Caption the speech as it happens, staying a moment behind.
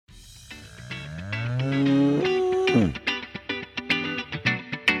Welcome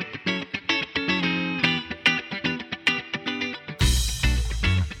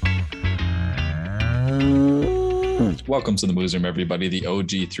to the Moos Room, everybody. The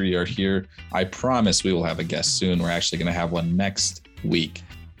OG3 are here. I promise we will have a guest soon. We're actually going to have one next week.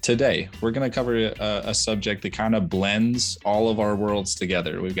 Today, we're going to cover a subject that kind of blends all of our worlds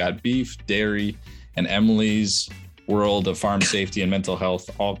together. We've got beef, dairy, and Emily's world of farm safety and mental health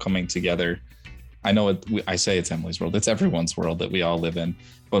all coming together. I know I say it's Emily's world. It's everyone's world that we all live in,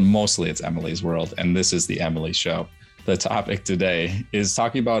 but mostly it's Emily's world. And this is the Emily Show. The topic today is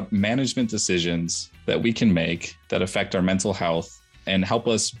talking about management decisions that we can make that affect our mental health and help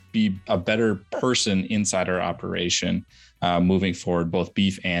us be a better person inside our operation moving forward, both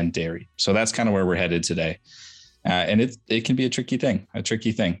beef and dairy. So that's kind of where we're headed today. And it can be a tricky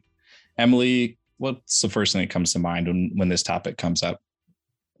thing. Emily, what's the first thing that comes to mind when this topic comes up?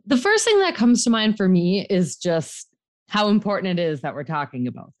 The first thing that comes to mind for me is just how important it is that we're talking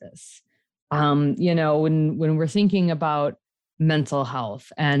about this. When we're thinking about mental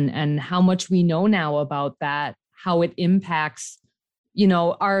health and how much we know now about that, how it impacts,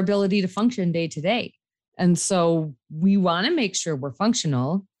 our ability to function day to day. And so we want to make sure we're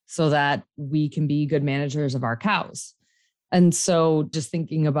functional so that we can be good managers of our cows. And so just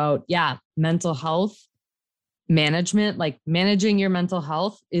thinking about, mental health management, like managing your mental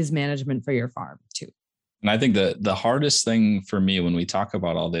health is management for your farm too. And I think the hardest thing for me when we talk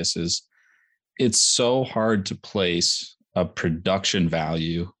about all this is it's so hard to place a production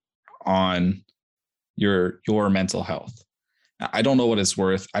value on your mental health. I don't know what it's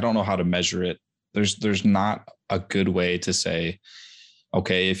worth. I don't know how to measure it. There's not a good way to say,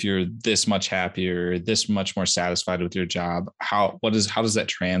 okay, if you're this much happier, this much more satisfied with your job, how does that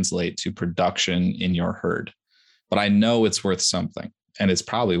translate to production in your herd? But I know it's worth something, and it's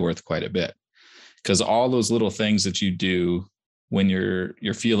probably worth quite a bit, because all those little things that you do when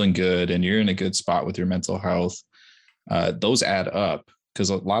you're feeling good and you're in a good spot with your mental health, those add up, because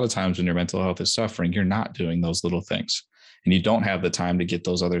a lot of times when your mental health is suffering, you're not doing those little things and you don't have the time to get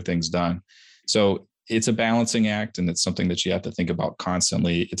those other things done. So it's a balancing act, and it's something that you have to think about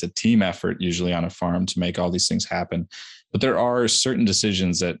constantly. It's a team effort usually on a farm to make all these things happen. But there are certain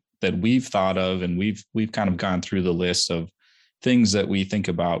decisions that we've thought of, and we've kind of gone through the list of things that we think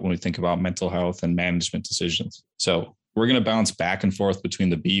about when we think about mental health and management decisions. So we're going to bounce back and forth between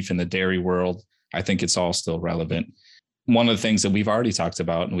the beef and the dairy world. I think it's all still relevant. One of the things that we've already talked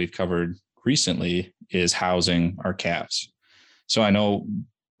about and we've covered recently is housing our calves. So I know,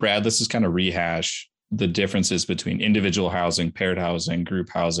 Brad, this is kind of rehash the differences between individual housing, paired housing, group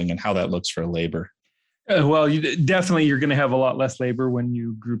housing, and how that looks for labor. Well, you're going to have a lot less labor when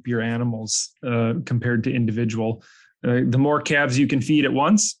you group your animals compared to individual. The more calves you can feed at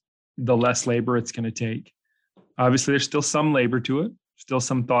once, the less labor it's going to take. Obviously, there's still some labor to it, still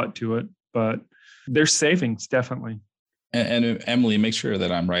some thought to it, but there's savings, definitely. And Emily, make sure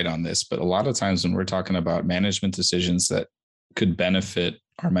that I'm right on this, but a lot of times when we're talking about management decisions that could benefit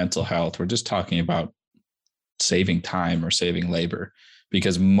our mental health, we're just talking about saving time or saving labor,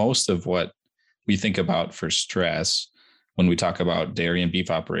 because most of what we think about for stress when we talk about dairy and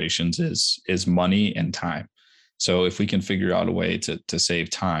beef operations is money and time. So if we can figure out a way to save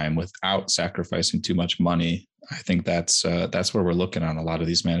time without sacrificing too much money, I think that's where we're looking on a lot of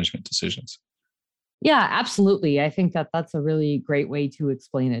these management decisions. Yeah, absolutely. I think that's a really great way to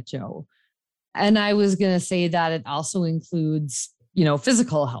explain it, Joe. And I was going to say that it also includes,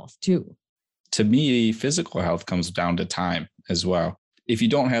 physical health too. To me, physical health comes down to time as well. If you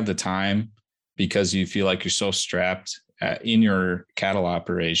don't have the time because you feel like you're so strapped in your cattle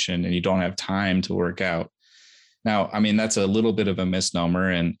operation and you don't have time to work out. Now, I mean, that's a little bit of a misnomer,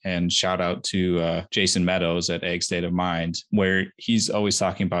 and shout out to Jason Meadows at Ag State of Mind, where he's always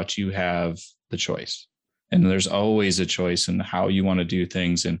talking about you have the choice. And there's always a choice in how you want to do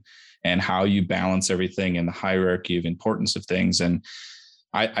things and how you balance everything and the hierarchy of importance of things. And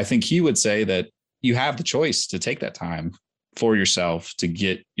I think he would say that you have the choice to take that time for yourself to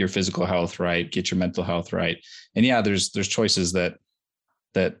get your physical health right, get your mental health right. And yeah, there's choices that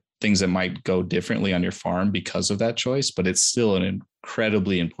things that might go differently on your farm because of that choice, but it's still an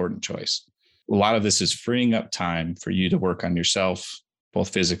incredibly important choice. A lot of this is freeing up time for you to work on yourself, both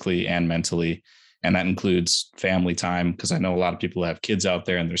physically and mentally. And that includes family time, because I know a lot of people have kids out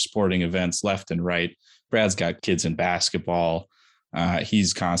there and there's sporting events left and right. Brad's got kids in basketball.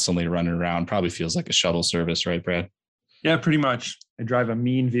 He's constantly running around, probably feels like a shuttle service, right, Brad? Yeah, pretty much. I drive a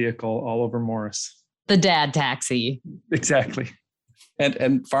mean vehicle all over Morris. The dad taxi. Exactly.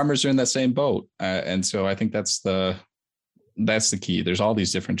 And farmers are in that same boat. And so I think that's the that's the key. There's all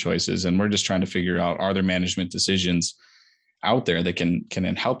these different choices, and we're just trying to figure out, are there management decisions out there that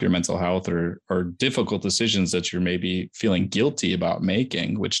can help your mental health, or difficult decisions that you're maybe feeling guilty about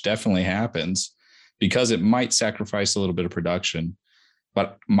making, which definitely happens because it might sacrifice a little bit of production.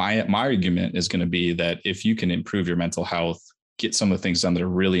 But my argument is going to be that if you can improve your mental health, get some of the things done that are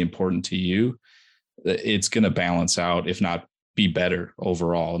really important to you, it's going to balance out, if not be better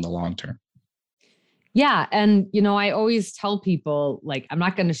overall in the long term. Yeah. And, I always tell people, like, I'm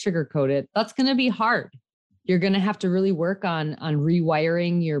not going to sugarcoat it. That's going to be hard. You're going to have to really work on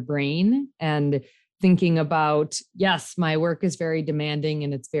rewiring your brain and thinking about, yes, my work is very demanding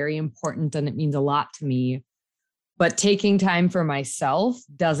and it's very important and it means a lot to me. But taking time for myself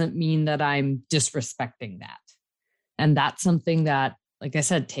doesn't mean that I'm disrespecting that. And that's something that, like I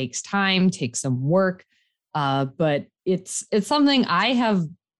said, takes time, takes some work. But it's something I have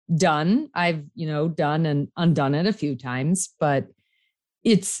done. I've, done and undone it a few times, but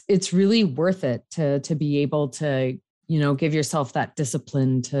it's really worth it to be able to, give yourself that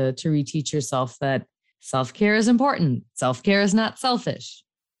discipline to reteach yourself that self-care is important. Self-care is not selfish.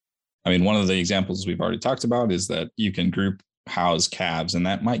 I mean, one of the examples we've already talked about is that you can group house calves, and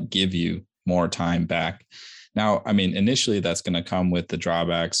that might give you more time back. Now, I mean, initially that's going to come with the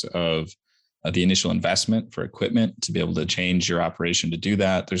drawbacks of the initial investment for equipment to be able to change your operation to do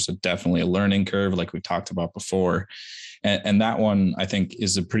that. There's definitely a learning curve, like we talked about before. And that one, I think,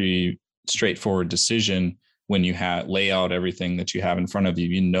 is a pretty straightforward decision when you lay out everything that you have in front of you.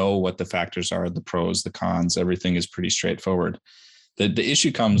 You know what the factors are, the pros, the cons, everything is pretty straightforward. The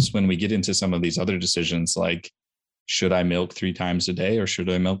issue comes when we get into some of these other decisions, like, should I milk 3 times a day or should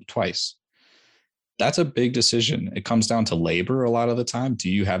I milk twice? That's a big decision. It comes down to labor a lot of the time. Do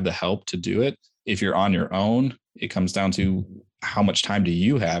you have the help to do it? If you're on your own, it comes down to how much time do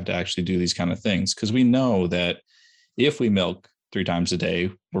you have to actually do these kind of things? Because we know that if we milk 3 times a day,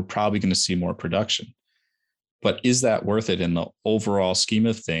 we're probably going to see more production. But is that worth it in the overall scheme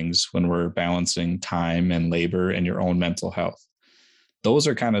of things when we're balancing time and labor and your own mental health? Those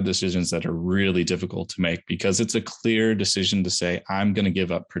are kind of decisions that are really difficult to make, because it's a clear decision to say, I'm going to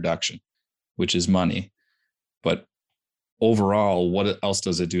give up production, which is money. But overall, what else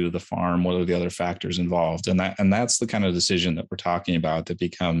does it do to the farm? What are the other factors involved? And that's the kind of decision that we're talking about that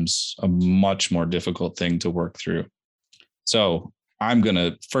becomes a much more difficult thing to work through. So I'm going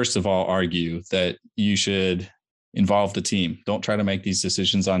to, first of all, argue that you should involve the team. Don't try to make these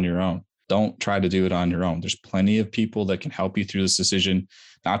decisions on your own. Don't try to do it on your own. There's plenty of people that can help you through this decision,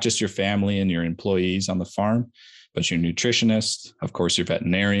 not just your family and your employees on the farm, but your nutritionist, of course, your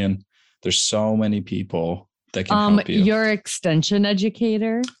veterinarian. There's so many people that can help you. Your extension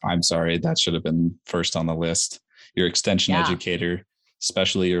educator. I'm sorry, that should have been first on the list. Your extension educator,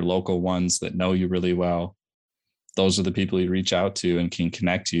 especially your local ones that know you really well. Those are the people you reach out to and can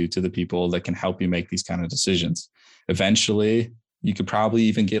connect you to the people that can help you make these kind of decisions. Eventually, you could probably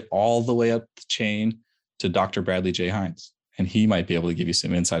even get all the way up the chain to Dr. Bradley J. Hines, and he might be able to give you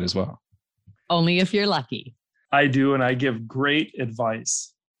some insight as well. Only if you're lucky. I do, and I give great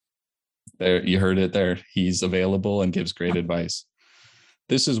advice. There, you heard it there. He's available and gives great advice.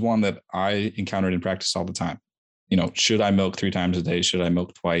 This is one that I encountered in practice all the time. Should I milk 3 times a day? Should I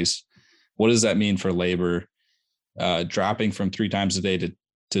milk twice? What does that mean for labor? Dropping from 3 times a day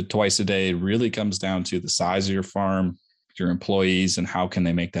to twice a day really comes down to the size of your farm, your employees, and how can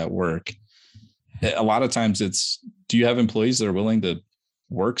they make that work. A lot of times do you have employees that are willing to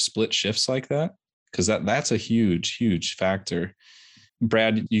work split shifts like that? Because that's a huge, huge factor.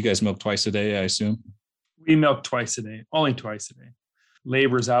 Brad, you guys milk twice a day, I assume? We milk twice a day, only twice a day.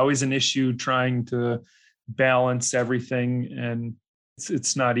 Labor is always an issue, trying to balance everything, and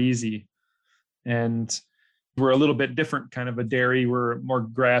it's not easy. And we're a little bit different kind of a dairy. We're more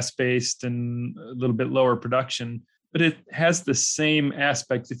grass-based and a little bit lower production, but it has the same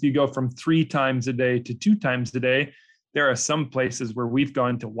aspects. If you go from 3 times a day to 2 times a day, there are some places where we've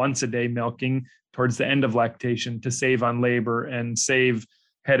gone to once a day milking towards the end of lactation to save on labor and save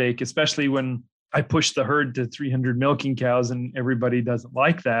headache, especially when I push the herd to 300 milking cows and everybody doesn't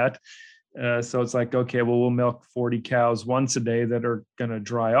like that. So it's like, okay, well, we'll milk 40 cows once a day that are going to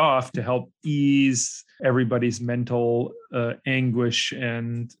dry off to help ease everybody's mental anguish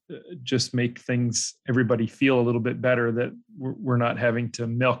and just make everybody feel a little bit better, that we're not having to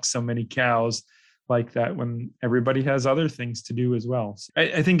milk so many cows like that when everybody has other things to do as well. So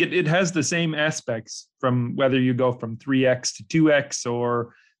I think it has the same aspects, from whether you go from 3X to 2X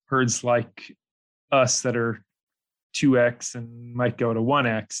or herds like us that are 2X and might go to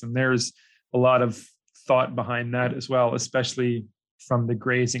 1X. And there's a lot of thought behind that as well, especially from the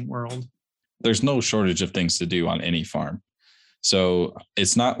grazing world. There's no shortage of things to do on any farm. So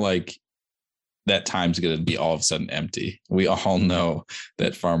it's not like that time's going to be all of a sudden empty. We all know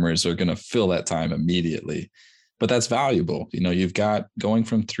that farmers are going to fill that time immediately, but that's valuable. You've got going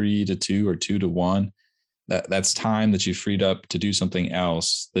from 3 to 2 or 2 to 1. That's time that you freed up to do something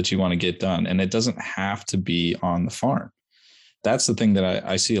else that you want to get done. And it doesn't have to be on the farm. That's the thing that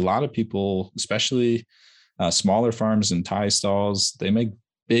I see a lot of people, especially smaller farms and tie stalls, they make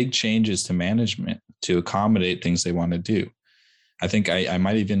big changes to management to accommodate things they want to do. I think I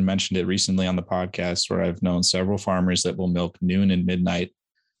might even mentioned it recently on the podcast, where I've known several farmers that will milk noon and midnight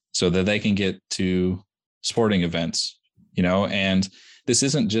so that they can get to sporting events, and this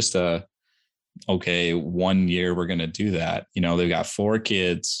isn't just okay, 1 year we're going to do that. They've got 4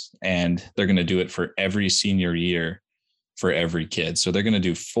 kids and they're going to do it for every senior year for every kid. So they're going to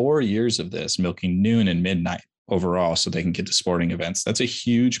do 4 years of this, milking noon and midnight overall so they can get to sporting events. That's a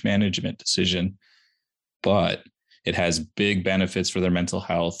huge management decision, but it has big benefits for their mental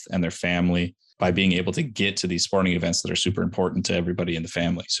health and their family by being able to get to these sporting events that are super important to everybody in the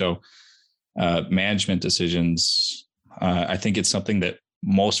family. So management decisions, I think it's something that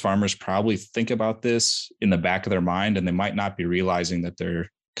most farmers probably think about this in the back of their mind, and they might not be realizing that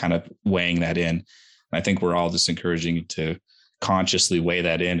they're kind of weighing that in. And I think we're all just encouraging you to consciously weigh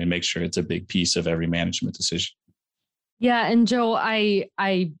that in and make sure it's a big piece of every management decision. Yeah. And Joe, I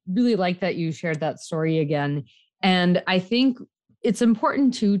really like that you shared that story again. And I think it's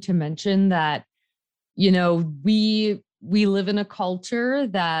important too to mention that, we live in a culture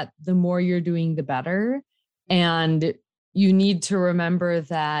that the more you're doing, the better. And you need to remember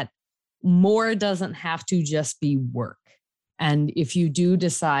that more doesn't have to just be work. And if you do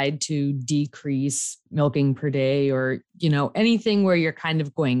decide to decrease milking per day or, anything where you're kind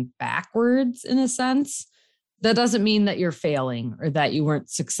of going backwards in a sense, that doesn't mean that you're failing or that you weren't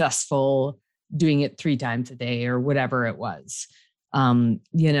successful doing it 3 times a day or whatever it was.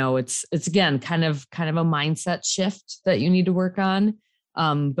 It's again, kind of a mindset shift that you need to work on.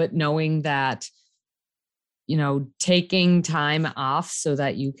 But knowing that, taking time off so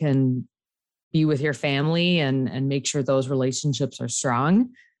that you can be with your family and make sure those relationships are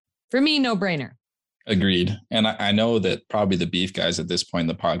strong, for me, no brainer. Agreed. And I know that probably the beef guys at this point in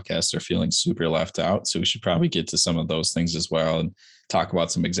the podcast are feeling super left out. So we should probably get to some of those things as well and talk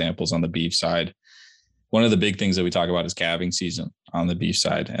about some examples on the beef side. One of the big things that we talk about is calving season on the beef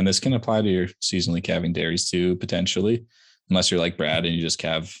side. And this can apply to your seasonally calving dairies too, potentially, unless you're like Brad and you just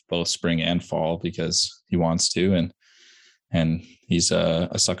calve both spring and fall because he wants to. And he's a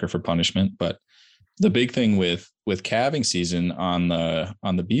sucker for punishment. But the big thing with calving season on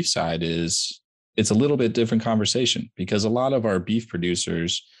the beef side is it's a little bit different conversation, because a lot of our beef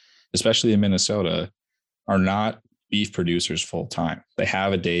producers, especially in Minnesota, are not beef producers full time. They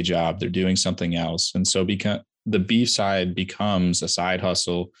have a day job. They're doing something else. And so the beef side becomes a side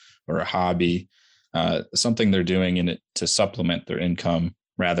hustle or a hobby, something they're doing in it to supplement their income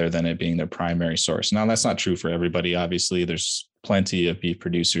rather than it being their primary source. Now, that's not true for everybody. Obviously, there's plenty of beef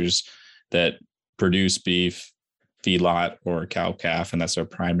producers that produce beef, feedlot, or cow calf, and that's their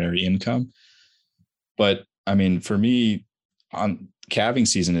primary income. But I mean, for me, on calving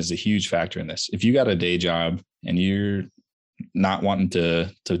season is a huge factor in this. If you got a day job and you're not wanting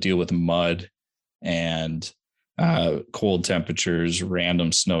to deal with mud and cold temperatures,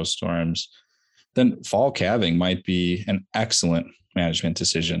 random snowstorms, then fall calving might be an excellent management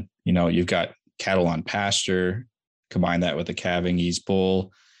decision. You've got cattle on pasture, combine that with a calving ease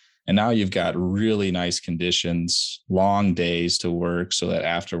bull, and now you've got really nice conditions, long days to work, so that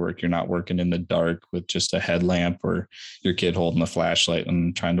after work, you're not working in the dark with just a headlamp or your kid holding a flashlight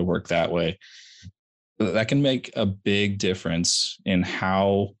and trying to work that way. That can make a big difference in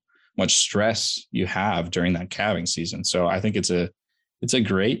how much stress you have during that calving season. So I think it's a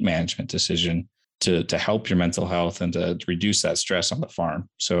great management decision to help your mental health and to reduce that stress on the farm.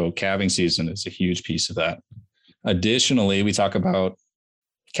 So calving season is a huge piece of that. Additionally, we talk about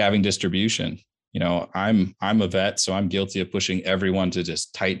calving distribution. I'm a vet, so I'm guilty of pushing everyone to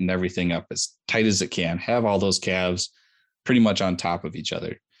just tighten everything up as tight as it can, have all those calves pretty much on top of each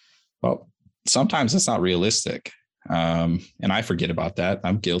other. Well, sometimes that's not realistic. And I forget about that.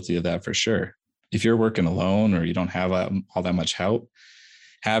 I'm guilty of that for sure. If you're working alone or you don't have all that much help,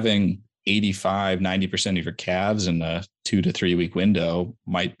 having 85, 90% of your calves in a 2 to 3 week window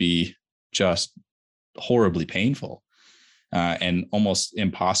might be just horribly painful and almost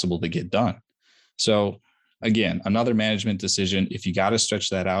impossible to get done. So again, another management decision. If you got to stretch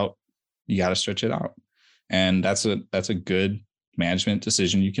that out, you got to stretch it out. And that's a good management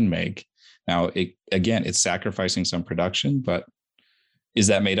decision you can make. Now, it's sacrificing some production, but Is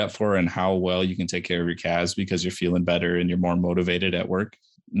that made up for in how well you can take care of your calves because you're feeling better and you're more motivated at work?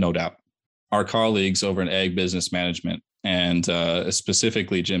 No doubt. Our colleagues over in Ag Business Management and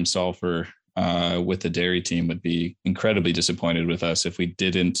specifically Jim Sulphur with the dairy team would be incredibly disappointed with us if we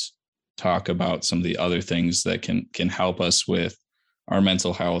didn't talk about some of the other things that can help us with our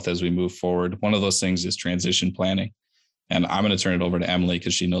mental health as we move forward. One of those things is transition planning. And I'm going to turn it over to Emily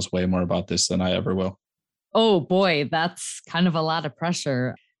because she knows way more about this than I ever will. Oh boy, that's kind of a lot of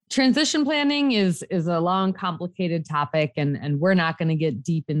pressure. Transition planning is a long, complicated topic, and we're not going to get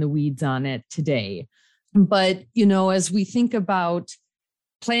deep in the weeds on it today. But, as we think about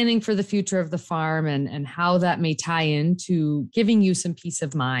planning for the future of the farm and how that may tie into giving you some peace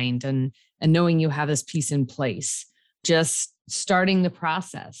of mind and knowing you have this piece in place, just starting the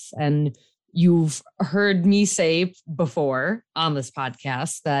process. And you've heard me say before on this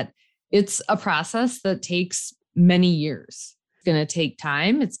podcast that it's a process that takes many years. It's going to take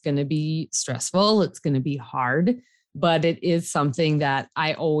time. It's going to be stressful. It's going to be hard, but it is something that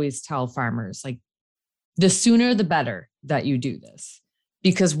I always tell farmers, like, the sooner the better that you do this,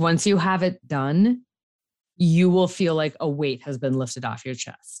 because once you have it done, you will feel like a weight has been lifted off your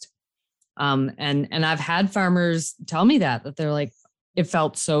chest. And I've had farmers tell me that they're like, it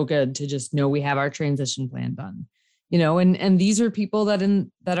felt so good to just know we have our transition plan done, and these are people that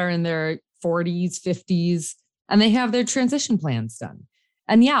are in their 40s, 50s, and they have their transition plans done.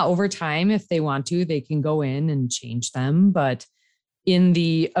 And yeah, over time, if they want to, they can go in and change them. But in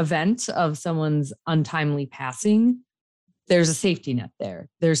the event of someone's untimely passing, there's a safety net there.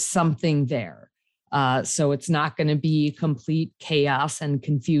 There's something there. So it's not going to be complete chaos and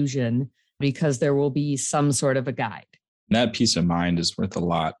confusion because there will be some sort of a guide. That peace of mind is worth a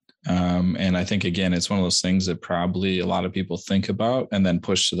lot. And I think, again, it's one of those things that probably a lot of people think about and then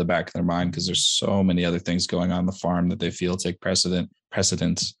push to the back of their mind because there's so many other things going on the farm that they feel take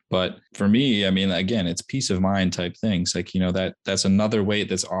precedence. But for me, I mean, again, it's peace of mind type things. Like, that's another weight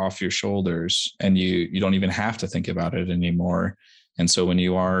that's off your shoulders and you don't even have to think about it anymore. And so when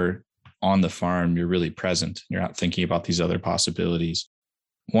you are on the farm, you're really present. You're not thinking about these other possibilities.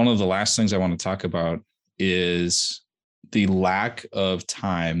 One of the last things I want to talk about is the lack of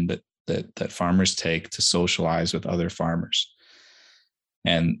time that farmers take to socialize with other farmers.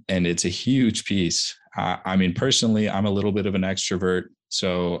 And it's a huge piece. I mean, personally, I'm a little bit of an extrovert,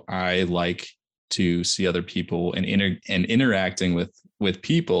 so I like to see other people and interacting with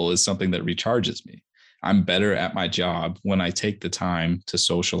people is something that recharges me. I'm better at my job when I take the time to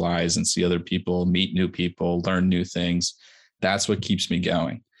socialize and see other people, meet new people, learn new things. That's what keeps me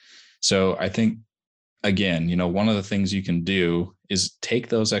going. So I think, again, one of the things you can do is take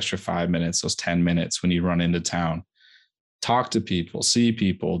those extra 5 minutes, those 10 minutes when you run into town, talk to people, see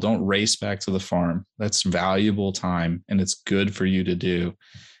people, don't race back to the farm. That's valuable time and it's good for you to do.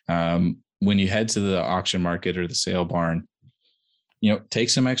 When you head to the auction market or the sale barn,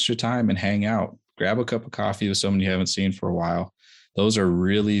 take some extra time and hang out, grab a cup of coffee with someone you haven't seen for a while. Those are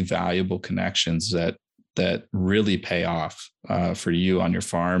really valuable connections that really pay off for you on your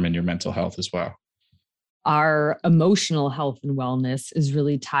farm and your mental health as well. Our emotional health and wellness is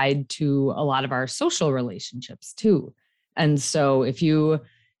really tied to a lot of our social relationships too. And so if you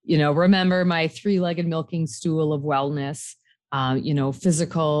remember my 3-legged milking stool of wellness,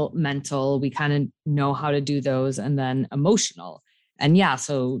 physical, mental, we kind of know how to do those, and then emotional. And yeah,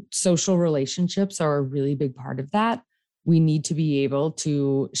 so social relationships are a really big part of that. We need to be able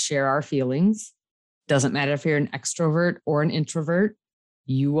to share our feelings. Doesn't matter if you're an extrovert or an introvert,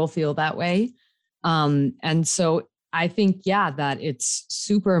 you will feel that way. And so I think, that it's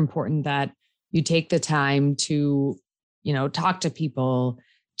super important that you take the time to, talk to people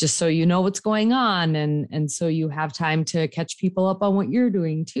just so you know what's going on. And so you have time to catch people up on what you're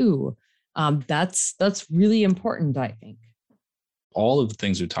doing too. That's really important, I think. All of the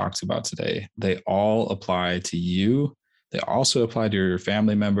things we talked about today, they all apply to you. They also apply to your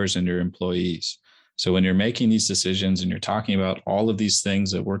family members and your employees. So when you're making these decisions and you're talking about all of these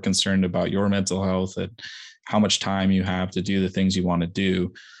things that we're concerned about, your mental health and how much time you have to do the things you want to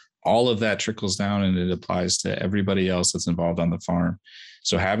do, all of that trickles down and it applies to everybody else that's involved on the farm.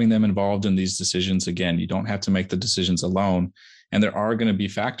 So having them involved in these decisions, again, you don't have to make the decisions alone. And there are going to be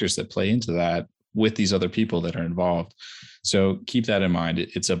factors that play into that with these other people that are involved. So keep that in mind.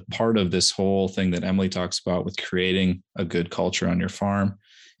 It's a part of this whole thing that Emily talks about with creating a good culture on your farm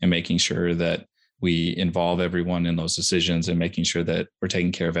and making sure that we involve everyone in those decisions and making sure that we're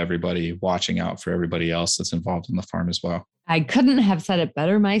taking care of everybody, watching out for everybody else that's involved in the farm as well. I couldn't have said it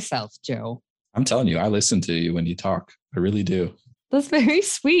better myself, Joe. I'm telling you, I listen to you when you talk. I really do. That's very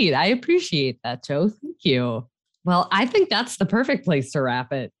sweet. I appreciate that, Joe. Thank you. Well, I think that's the perfect place to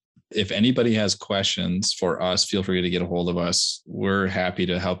wrap it. If anybody has questions for us, feel free to get a hold of us. We're happy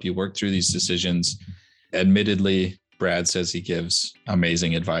to help you work through these decisions. Admittedly, Brad says he gives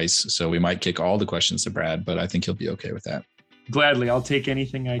amazing advice, so we might kick all the questions to Brad, but I think he'll be okay with that. Gladly, I'll take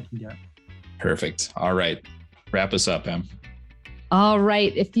anything I can get. Perfect. All right. Wrap us up, Em. All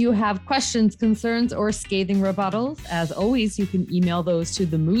right. If you have questions, concerns, or scathing rebuttals, as always, you can email those to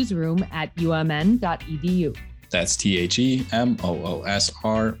the Moosroom at umn.edu. That's TheMoosroom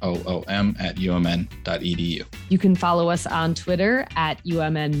at umn.edu. You can follow us on Twitter at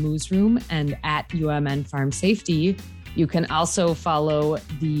UMN Moosroom and at UMN Farm Safety. You can also follow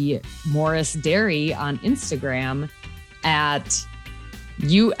the Morris Dairy on Instagram at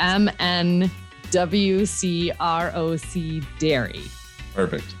UMNWCROC Dairy.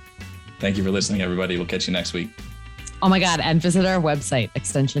 Perfect. Thank you for listening, everybody. We'll catch you next week. Oh my God. And visit our website,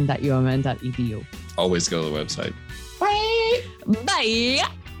 extension.umn.edu. Always go to the website. Bye. Bye.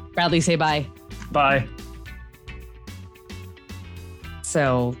 Bradley, say bye. Bye.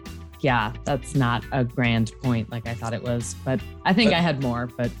 So, yeah, that's not a grand point like I thought it was. But I think I had more,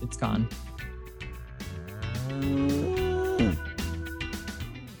 but it's gone.